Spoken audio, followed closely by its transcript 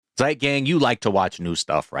Right, gang, you like to watch new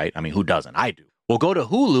stuff, right? I mean, who doesn't? I do. Well, go to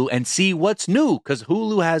Hulu and see what's new, because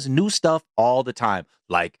Hulu has new stuff all the time,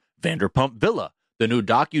 like Vanderpump Villa, the new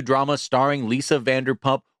docudrama starring Lisa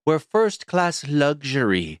Vanderpump, where first-class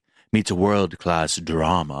luxury meets world-class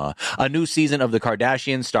drama. A new season of The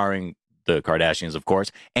Kardashians starring the Kardashians, of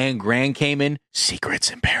course, and Grand Cayman,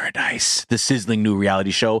 Secrets in Paradise, the sizzling new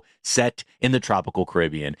reality show set in the tropical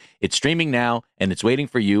Caribbean. It's streaming now, and it's waiting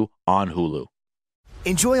for you on Hulu.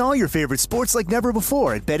 Enjoy all your favorite sports like never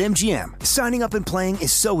before at BetMGM. Signing up and playing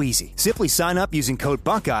is so easy. Simply sign up using code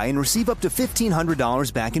Buckeye and receive up to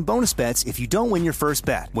 $1,500 back in bonus bets if you don't win your first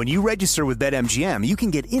bet. When you register with BetMGM, you can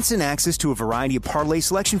get instant access to a variety of parlay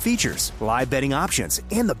selection features, live betting options,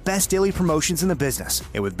 and the best daily promotions in the business.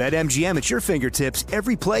 And with BetMGM at your fingertips,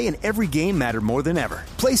 every play and every game matter more than ever.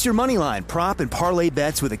 Place your moneyline, prop, and parlay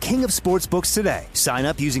bets with the king of sportsbooks today. Sign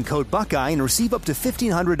up using code Buckeye and receive up to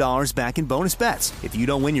 $1,500 back in bonus bets if you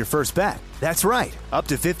don't win your first bet. That's right, up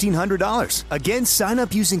to $1,500. Again, sign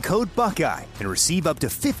up using code Buckeye and receive up to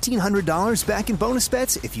 $1,500 back in bonus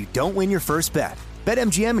bets if you don't win your first bet.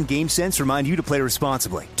 BetMGM and GameSense remind you to play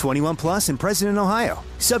responsibly. 21 plus and present in Ohio.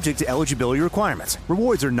 Subject to eligibility requirements.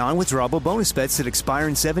 Rewards are non-withdrawable bonus bets that expire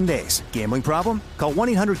in 7 days. Gambling problem? Call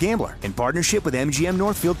 1-800-GAMBLER in partnership with MGM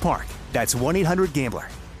Northfield Park. That's 1-800-GAMBLER.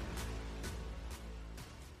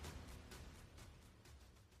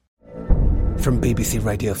 From BBC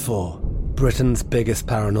Radio 4, Britain's biggest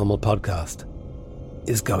paranormal podcast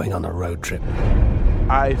is going on a road trip.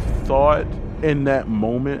 I thought in that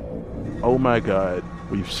moment, oh my God,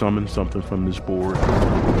 we've summoned something from this board.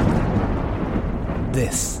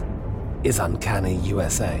 This is Uncanny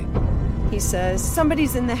USA. He says,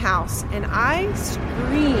 somebody's in the house, and I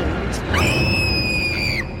screamed.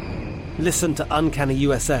 Listen to Uncanny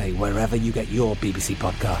USA wherever you get your BBC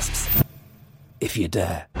podcasts, if you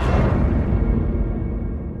dare.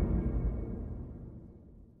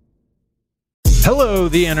 Hello,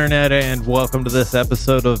 the internet, and welcome to this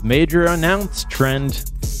episode of Major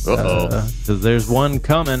AnnounceTrend. Because there's one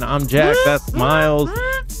coming. I'm Jack, that's Miles,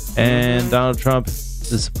 and Donald Trump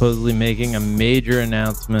is supposedly making a major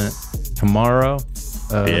announcement tomorrow,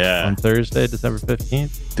 on Thursday, December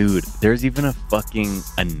 15th. Dude, there's even a fucking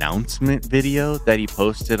announcement video that he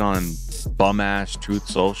posted on bum-ass Truth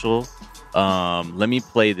Social. Let me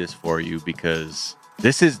play this for you, because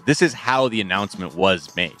this is how the announcement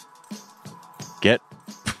was made. Get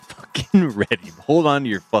fucking ready. Hold on to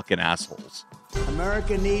your fucking assholes.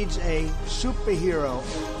 America needs a superhero.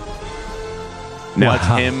 Now it's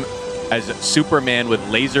him as Superman with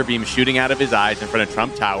laser beams shooting out of his eyes in front of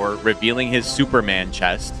Trump Tower, revealing his Superman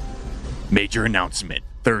chest. Major announcement,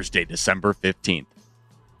 Thursday, December 15th.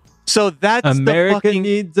 So that's America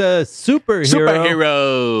needs a superhero.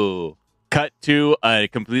 Cut to a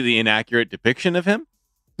completely inaccurate depiction of him.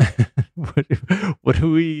 What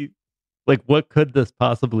do we... Like, what could this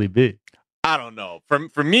possibly be? I don't know.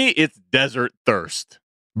 For me, it's desert thirst.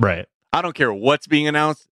 Right. I don't care what's being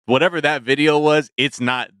announced. Whatever that video was, it's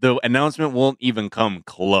not. The announcement won't even come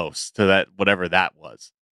close to that, whatever that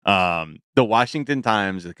was. The Washington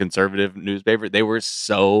Times, the conservative newspaper, they were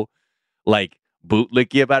so, like,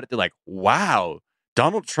 bootlicky about it. They're like, wow,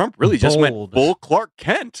 Donald Trump really just went full Clark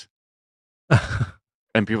Kent.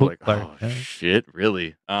 And people are like, oh, shit,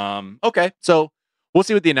 really? Okay, so we'll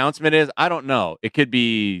see what the announcement is. I don't know. It could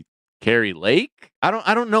be Carrie Lake. I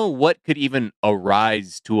don't know what could even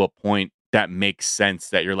arise to a point that makes sense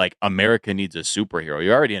that you're like, America needs a superhero.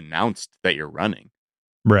 You already announced that you're running.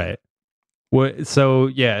 Right. So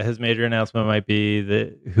yeah, his major announcement might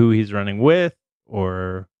be who he's running with,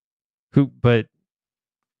 or who could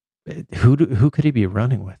he be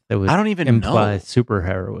running with? That would I don't even imply know.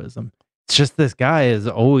 Superheroism. It's just this guy is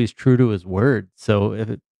always true to his word.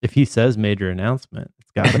 So if he says major announcement,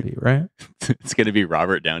 it's got to be, right? It's going to be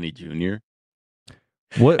Robert Downey Jr.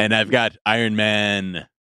 What? And I've got Iron Man.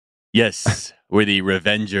 Yes, we're the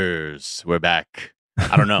Revengers. We're back.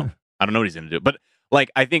 I don't know. I don't know what he's going to do. But like,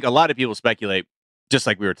 I think a lot of people speculate, just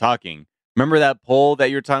like we were talking. Remember that poll that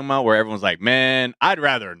you were talking about where everyone's like, man, I'd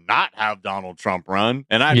rather not have Donald Trump run,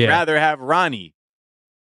 and I'd rather have Ronnie.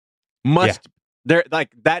 There, like,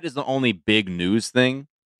 that is the only big news thing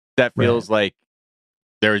that feels like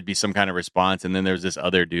there would be some kind of response. And then there's this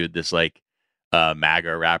other dude, this like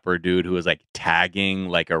MAGA rapper dude who was like tagging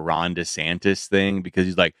like a Ron DeSantis thing because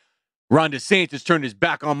he's like, Ron DeSantis turned his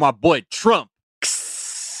back on my boy Trump.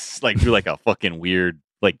 Like drew like a fucking weird,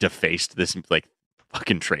 like defaced this like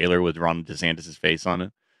fucking trailer with Ron DeSantis' face on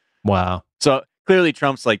it. Wow. So clearly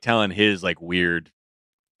Trump's like telling his like weird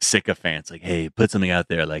sycophants like, hey, put something out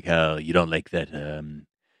there like how you don't like that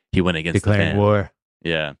he went against declaring the war.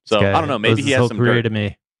 Yeah. So I don't know. Maybe he has some career dirt. to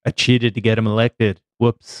me. I cheated to get him elected.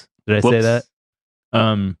 Whoops. Did I say that?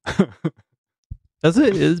 That's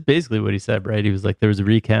it. Is basically what he said, right? He was like, there was a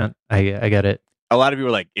recount. I got it. A lot of people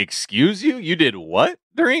were like, excuse you? You did what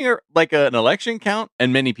during an election count?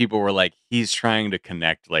 And many people were like, he's trying to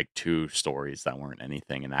connect like two stories that weren't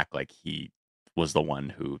anything and act like he was the one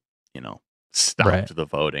who, stopped the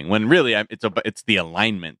voting. When really it's the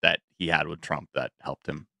alignment that he had with Trump that helped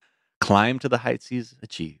him climb to the heights he's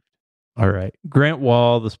achieved. All right. Grant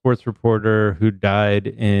Wahl, the sports reporter who died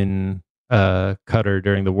in Qatar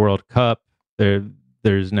during the World Cup.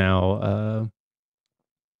 There's now,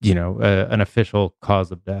 an official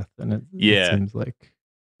cause of death, and it seems like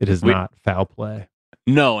it is not foul play.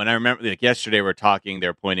 No, and I remember like yesterday we were talking.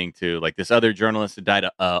 They're pointing to like this other journalist who died,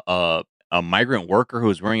 a migrant worker who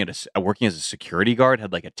was working as a security guard,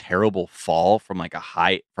 had like a terrible fall from like a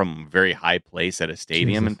very high place at a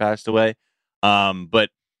stadium and passed away. But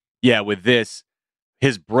yeah, with this.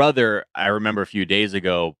 His brother, I remember a few days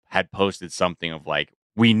ago, had posted something of like,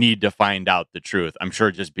 we need to find out the truth. I'm sure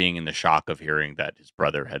just being in the shock of hearing that his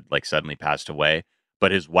brother had like suddenly passed away.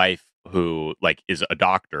 But his wife, who like is a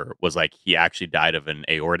doctor, was like, he actually died of an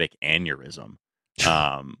aortic aneurysm.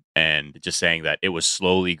 And just saying that it was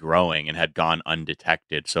slowly growing and had gone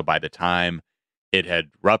undetected. So by the time it had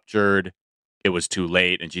ruptured, it was too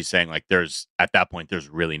late. And she's saying like, at that point, there's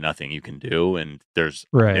really nothing you can do. And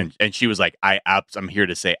and she was like, I'm here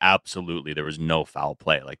to say absolutely there was no foul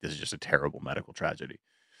play. Like this is just a terrible medical tragedy.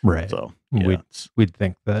 Right. So yeah, we'd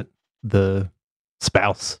think that the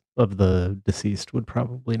spouse of the deceased would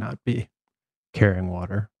probably not be carrying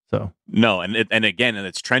water. So no. And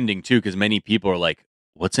it's trending too, because many people are like,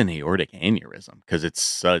 what's an aortic aneurysm? Because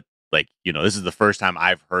it's this is the first time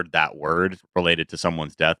I've heard that word related to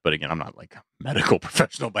someone's death. But again, I'm not like a medical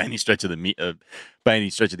professional by any stretch of the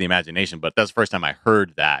imagination. But that's the first time I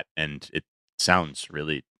heard that, and it sounds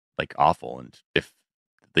really like awful. And if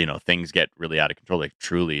things get really out of control, like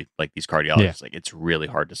truly, like these cardiologists, like it's really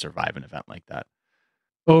hard to survive an event like that.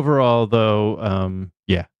 Overall, though,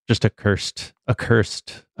 just a cursed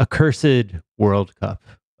World Cup.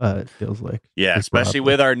 It feels like. Yeah, especially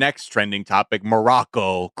with our next trending topic,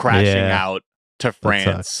 Morocco crashing out to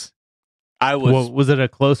France. Was it a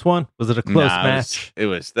close one? Was it a close match? It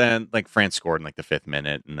was then like France scored in like the 5th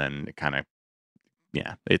minute, and then it kind of,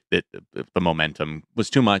 the momentum was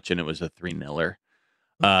too much, and it was a 3-0.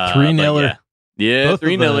 3-0. Yeah, both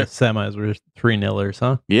 3-0. Of the semis were 3-0,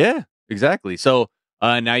 huh? Yeah, exactly. So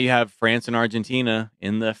now you have France and Argentina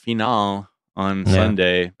in the finale on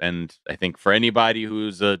Sunday, and I think for anybody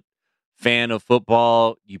who's a fan of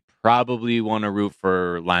football, you probably want to root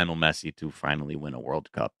for Lionel Messi to finally win a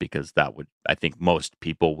World Cup, because I think most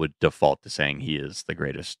people would default to saying he is the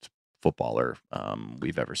greatest footballer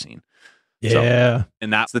we've ever seen. Yeah. So,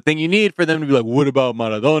 and that's the thing you need for them to be like, what about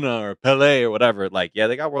Maradona or Pele or whatever? Like, yeah,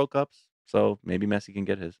 they got World Cups, so maybe Messi can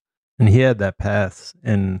get his. And he had that pass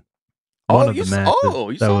in one of the matches.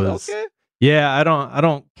 You saw that? Okay. Yeah, I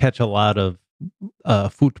don't catch a lot of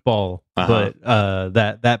football, but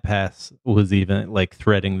that pass was even like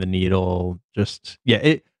threading the needle. Just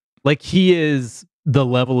he is the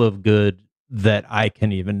level of good that I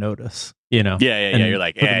can even notice. Yeah. You're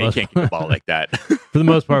like, you can't kick the ball like that. For the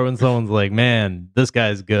most part, when someone's like, "Man, this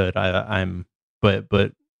guy's good,"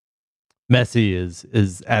 but Messi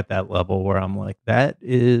is at that level where I'm like,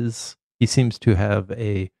 he seems to have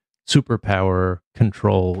a superpower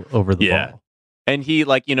control over the ball. And he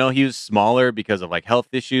he was smaller because of like health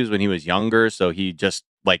issues when he was younger. So he just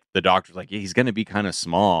like the doctor's like, he's going to be kind of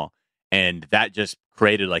small. And that just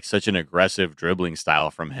created like such an aggressive dribbling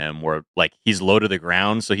style from him where like he's low to the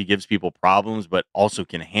ground. So he gives people problems, but also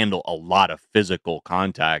can handle a lot of physical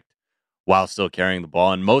contact while still carrying the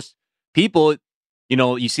ball. And most people,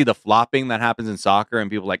 you see the flopping that happens in soccer and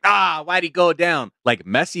people are like, why'd he go down? Like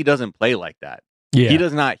Messi doesn't play like that. Yeah. He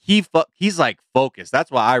does not. He's like focused.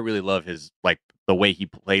 That's why I really love his like the way he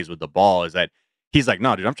plays with the ball is that he's like,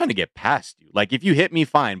 no, dude, I'm trying to get past you. Like if you hit me,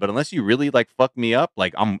 fine, but unless you really like fuck me up,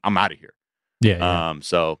 like I'm out of here. Yeah.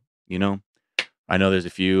 So I know there's a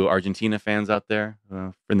few Argentina fans out there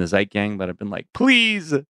in the Zeit gang that have been like,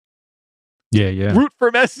 please, root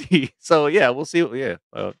for Messi. So yeah, we'll see. Yeah,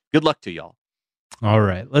 good luck to y'all. All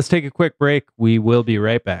right, let's take a quick break. We will be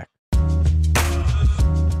right back.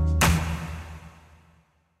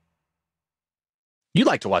 You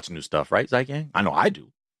like to watch new stuff, right, Zeit gang? I know I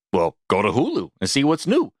do. Well, go to Hulu and see what's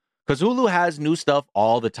new. Because Hulu has new stuff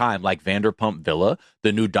all the time, like Vanderpump Villa,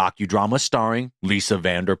 the new docudrama starring Lisa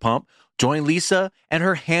Vanderpump, Join Lisa and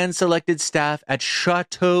her hand-selected staff at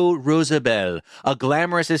Chateau Rosabelle, a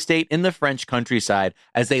glamorous estate in the French countryside,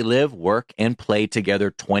 as they live, work, and play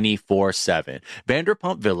together 24/7.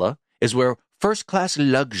 Vanderpump Villa is where first-class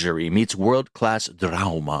luxury meets world-class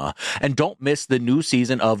drama. And don't miss the new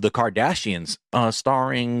season of The Kardashians,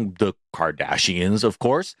 starring the Kardashians, of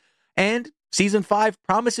course. And Season 5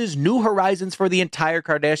 promises new horizons for the entire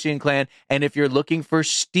Kardashian clan, and if you're looking for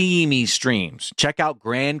steamy streams, check out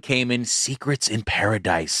Grand Cayman Secrets in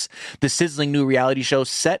Paradise, the sizzling new reality show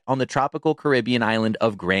set on the tropical Caribbean island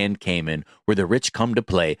of Grand Cayman, where the rich come to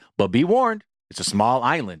play. But be warned, it's a small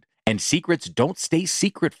island, and secrets don't stay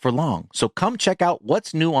secret for long. So come check out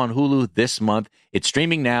what's new on Hulu this month. It's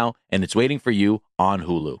streaming now, and it's waiting for you on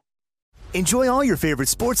Hulu. Enjoy all your favorite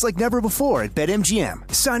sports like never before at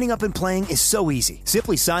BetMGM. Signing up and playing is so easy.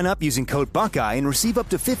 Simply sign up using code Buckeye and receive up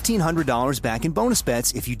to $1,500 back in bonus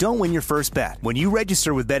bets if you don't win your first bet. When you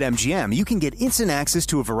register with BetMGM, you can get instant access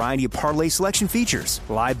to a variety of parlay selection features,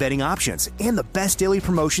 live betting options, and the best daily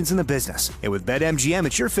promotions in the business. And with BetMGM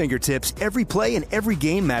at your fingertips, every play and every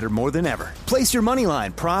game matter more than ever. Place your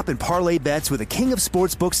moneyline, prop, and parlay bets with the king of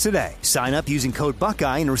sportsbooks today. Sign up using code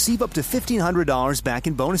Buckeye and receive up to $1,500 back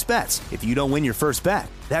in bonus bets if you don't win your first bet.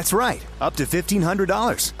 That's right, up to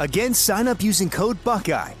 $1,500. Again, sign up using code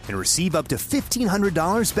Buckeye and receive up to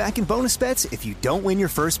 $1,500 back in bonus bets if you don't win your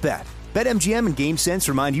first bet. BetMGM and GameSense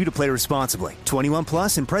remind you to play responsibly. 21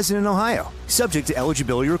 plus and present in Ohio. Subject to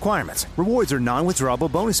eligibility requirements. Rewards are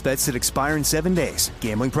non-withdrawable bonus bets that expire in 7 days.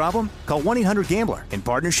 Gambling problem? Call 1-800-GAMBLER in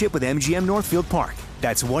partnership with MGM Northfield Park.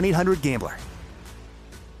 That's 1-800-GAMBLER.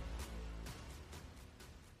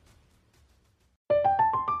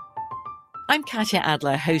 I'm Katya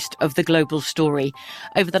Adler, host of The Global Story.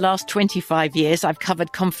 Over the last 25 years, I've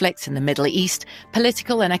covered conflicts in the Middle East,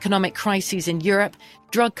 political and economic crises in Europe,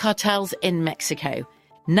 drug cartels in Mexico.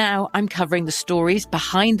 Now I'm covering the stories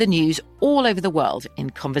behind the news all over the world in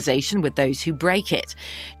conversation with those who break it.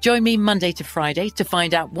 Join me Monday to Friday to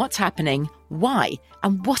find out what's happening, why,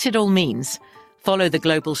 and what it all means. Follow The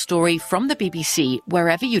Global Story from the BBC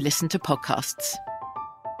wherever you listen to podcasts.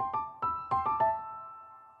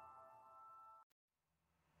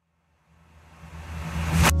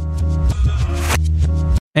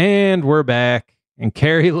 And we're back. And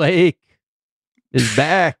Carrie Lake is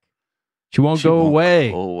back. She won't go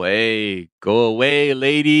away. Go away,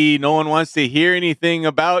 lady. No one wants to hear anything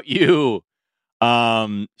about you.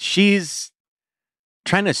 She's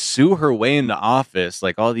trying to sue her way into office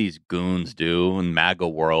like all these goons do in MAGA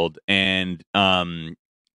world. And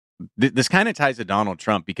this kind of ties to Donald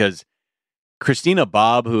Trump because Christina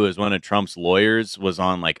Bobb, who is one of Trump's lawyers, was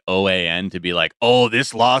on like OAN to be like, oh,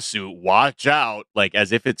 this lawsuit, watch out, like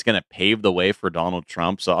as if it's going to pave the way for Donald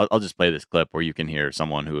Trump. So I'll just play this clip where you can hear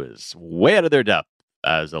someone who is way out of their depth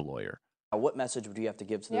as a lawyer. What message would you have to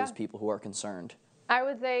give to those people who are concerned? I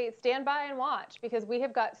would say stand by and watch because we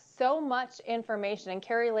have got so much information and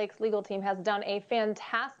Carrie Lake's legal team has done a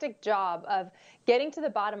fantastic job of getting to the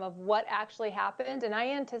bottom of what actually happened. And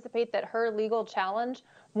I anticipate that her legal challenge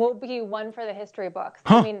will be one for the history books.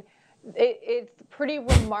 I mean, it's pretty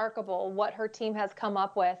remarkable what her team has come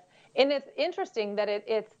up with. And it's interesting that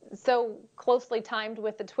it's so closely timed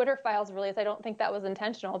with the Twitter files release. I don't think that was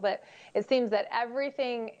intentional, but it seems that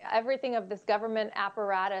everything of this government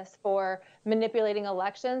apparatus for manipulating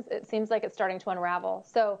elections, it seems like it's starting to unravel.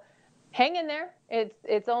 So hang in there.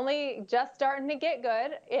 It's only just starting to get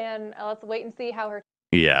good, and let's wait and see how her.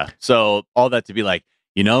 Yeah. So all that to be like,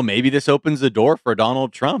 maybe this opens the door for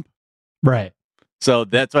Donald Trump. Right. So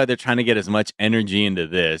that's why they're trying to get as much energy into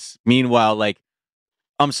this. Meanwhile, like,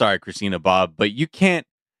 I'm sorry, Christina Bobb, but you can't,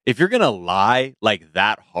 if you're going to lie like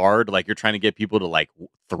that hard, like you're trying to get people to like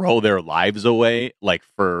throw their lives away, like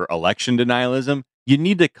for election denialism, you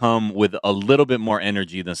need to come with a little bit more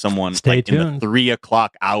energy than someone like in the 3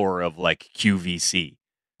 o'clock hour of like QVC.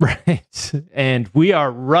 Right. And we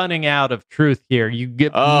are running out of truth here.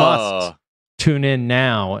 You must tune in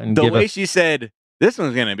now. And the way she said, this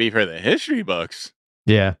one's going to be for the history books.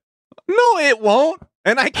 Yeah. No, it won't.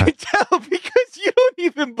 And I can tell because you don't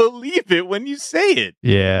even believe it when you say it.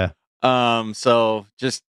 Yeah. So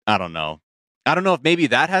just, I don't know. I don't know if maybe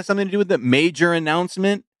that has something to do with the major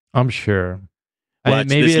announcement. I'm sure.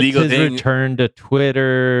 Maybe it's his return to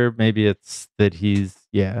Twitter. Maybe it's that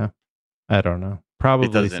I don't know.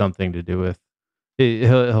 Probably something to do with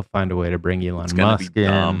he'll find a way to bring Elon Musk in.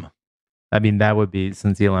 Dumb. I mean, that would be,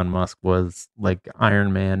 since Elon Musk was like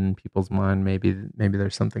Iron Man in people's mind, maybe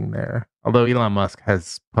there's something there. Although Elon Musk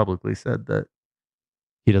has publicly said that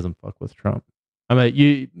he doesn't fuck with Trump.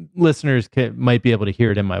 You listeners might be able to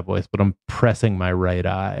hear it in my voice, but I'm pressing my right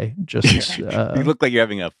eye. Just you look like you're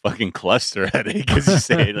having a fucking cluster headache because you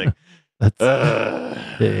say like,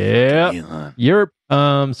 yeah. Europe,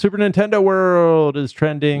 Super Nintendo World is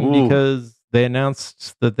trending because they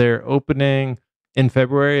announced that they're opening in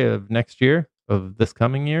February of next year, of this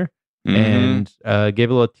coming year, and gave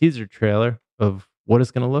a little teaser trailer of what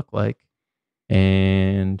it's going to look like,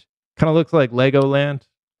 and kind of looks like Legoland,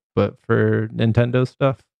 but for Nintendo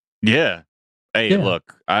stuff. Yeah. Hey,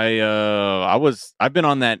 look, I've been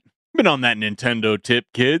on that Nintendo tip,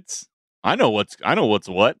 kids. I know what's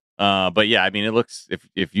what. But yeah, I mean, it looks,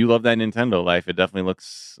 if you love that Nintendo life, it definitely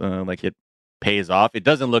looks like it pays off. It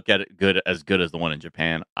doesn't look as good as the one in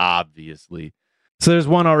Japan, obviously. So there's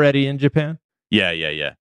one already in Japan? Yeah.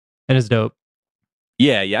 And it's dope.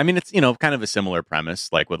 Yeah. I mean, it's, kind of a similar premise,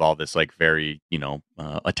 like with all this, like very,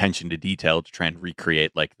 attention to detail to try and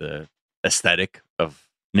recreate like the aesthetic of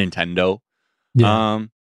Nintendo. Yeah.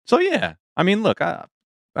 So yeah, I mean, look,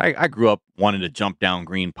 I grew up wanting to jump down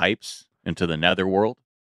green pipes into the netherworld,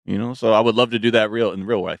 so I would love to do that in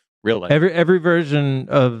real life. Every version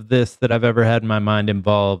of this that I've ever had in my mind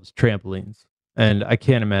involves trampolines. And I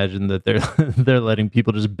can't imagine that they're letting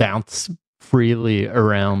people just bounce freely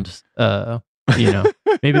around.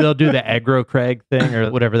 Maybe they'll do the aggro crag thing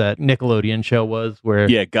or whatever that Nickelodeon show was, where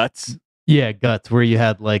Guts. Yeah, Guts, where you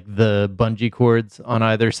had like the bungee cords on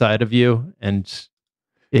either side of you, and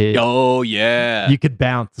you could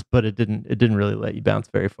bounce, but it didn't really let you bounce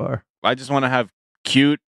very far. I just want to have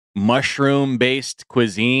cute mushroom based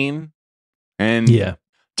cuisine, and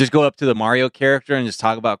just go up to the Mario character and just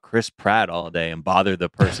talk about Chris Pratt all day and bother the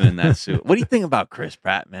person in that suit. What do you think about Chris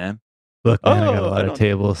Pratt, man? Look, man, I got a lot of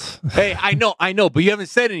tables. Hey, I know, but you haven't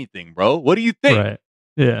said anything, bro. What do you think? Right.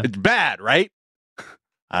 Yeah. It's bad, right?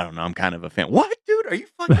 I don't know. I'm kind of a fan. What, dude? Are you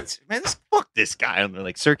fucking man? Fuck this guy. And they're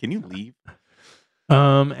like, sir, can you leave?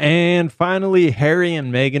 And finally, Harry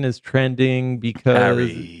and Meghan is trending because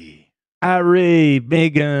Harry,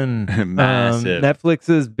 Meghan, massive.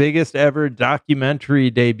 Netflix's biggest ever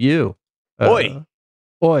documentary debut. Oi,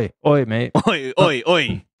 mate.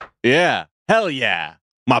 Oi. Yeah, hell yeah.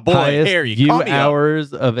 My boy highest Harry. View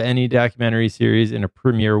hours of any documentary series in a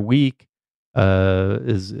premiere week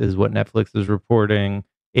is what Netflix is reporting.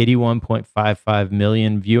 81.55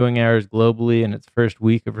 million viewing hours globally in its first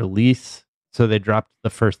week of release. So they dropped the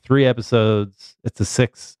first 3 episodes. It's a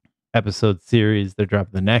 6-episode series. They're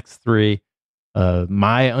dropping the next 3.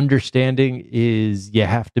 My understanding is you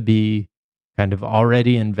have to be kind of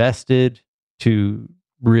already invested to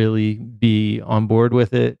really be on board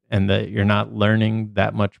with it, and that you're not learning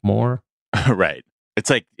that much more. Right.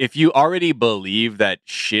 It's like if you already believe that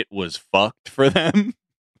shit was fucked for them,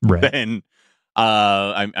 right, then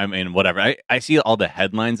I mean, whatever. I see all the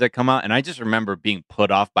headlines that come out, and I just remember being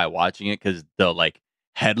put off by watching it because the like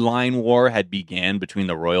headline war had began between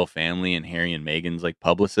the royal family and Harry and Meghan's like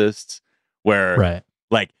publicists, where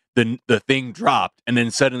like the thing dropped, and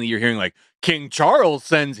then suddenly you're hearing like King Charles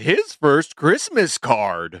sends his first Christmas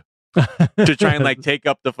card to try and like take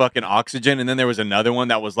up the fucking oxygen, and then there was another one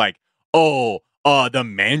that was like, the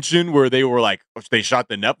mansion where they were like they shot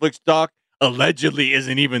the Netflix doc allegedly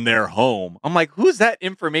isn't even their home. I'm like, who's that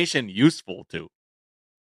information useful to?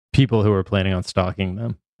 People who are planning on stalking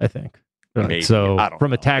them, I think. Maybe. So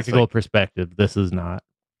from a tactical perspective, this is not,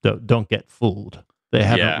 don't get fooled. They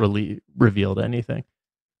haven't really revealed anything.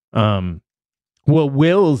 Well,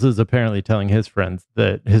 Wills is apparently telling his friends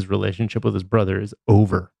that his relationship with his brother is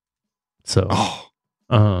over. So,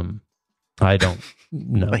 I don't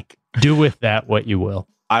know. Like, do with that what you will.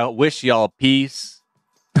 I wish y'all peace.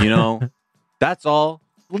 That's all.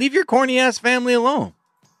 Leave your corny ass family alone.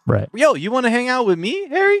 Right. Yo, you want to hang out with me,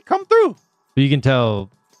 Harry? Come through. But you can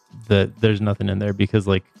tell that there's nothing in there because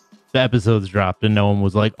like the episodes dropped and no one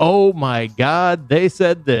was like, oh my God, they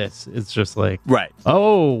said this. It's just like, right.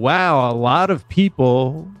 Oh, wow. A lot of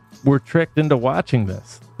people were tricked into watching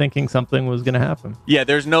this, thinking something was going to happen. Yeah,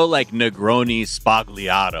 there's no like Negroni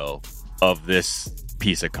Spagliato of this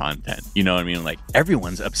piece of content. You know what I mean? Like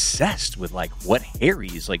everyone's obsessed with like what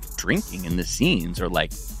Harry's like drinking in the scenes, or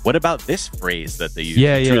like what about this phrase that they use?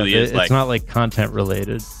 Yeah, it truly is it's not like content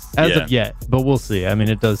related as of yet, but we'll see. I mean,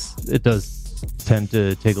 it does tend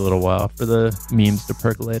to take a little while for the memes to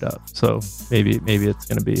percolate up. So maybe it's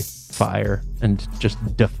going to be fire and just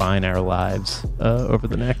define our lives over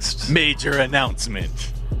the next major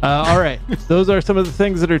announcement. All right. Those are some of the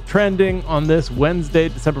things that are trending on this Wednesday,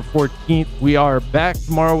 December 14th. We are back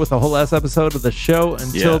tomorrow with a whole last episode of the show.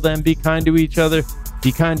 Until then, be kind to each other.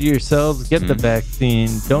 Be kind to yourselves. Get the vaccine.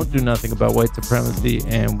 Don't do nothing about white supremacy.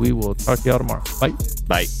 And we will talk to y'all tomorrow. Bye.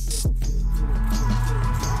 Bye.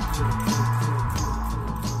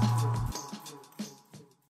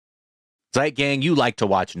 Right, gang, you like to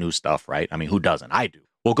watch new stuff, right? I mean, who doesn't? I do.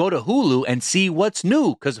 Well, go to Hulu and see what's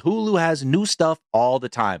new, because Hulu has new stuff all the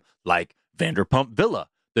time, like Vanderpump Villa,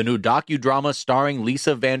 the new docudrama starring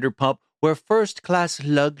Lisa Vanderpump, where first-class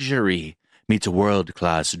luxury meets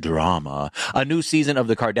world-class drama. A new season of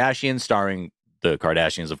The Kardashians starring the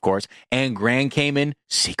Kardashians, of course, and Grand Cayman,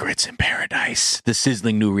 Secrets in Paradise, the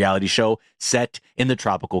sizzling new reality show set in the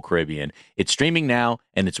tropical Caribbean. It's streaming now,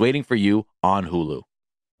 and it's waiting for you on Hulu.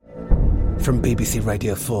 From BBC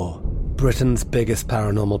Radio 4, Britain's biggest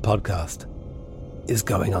paranormal podcast is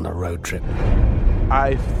going on a road trip.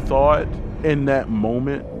 I thought in that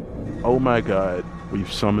moment, oh my God,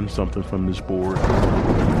 we've summoned something from this board.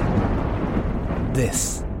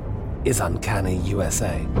 This is Uncanny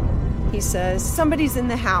USA. He says, somebody's in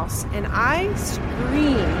the house, and I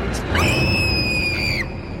screamed.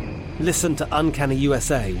 Listen to Uncanny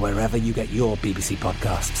USA wherever you get your BBC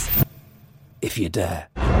podcasts, if you dare.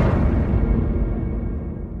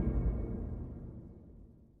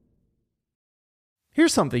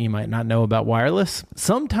 Here's something you might not know about wireless.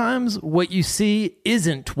 Sometimes what you see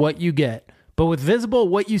isn't what you get. But with Visible,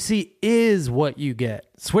 what you see is what you get.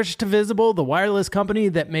 Switch to Visible, the wireless company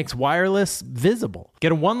that makes wireless visible.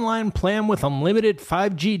 Get a one-line plan with unlimited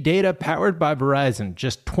 5G data powered by Verizon.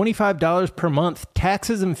 Just $25 per month,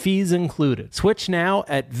 taxes and fees included. Switch now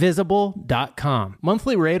at Visible.com.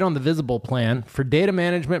 Monthly rate on the Visible plan. For data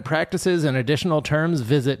management practices and additional terms,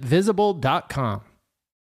 visit Visible.com.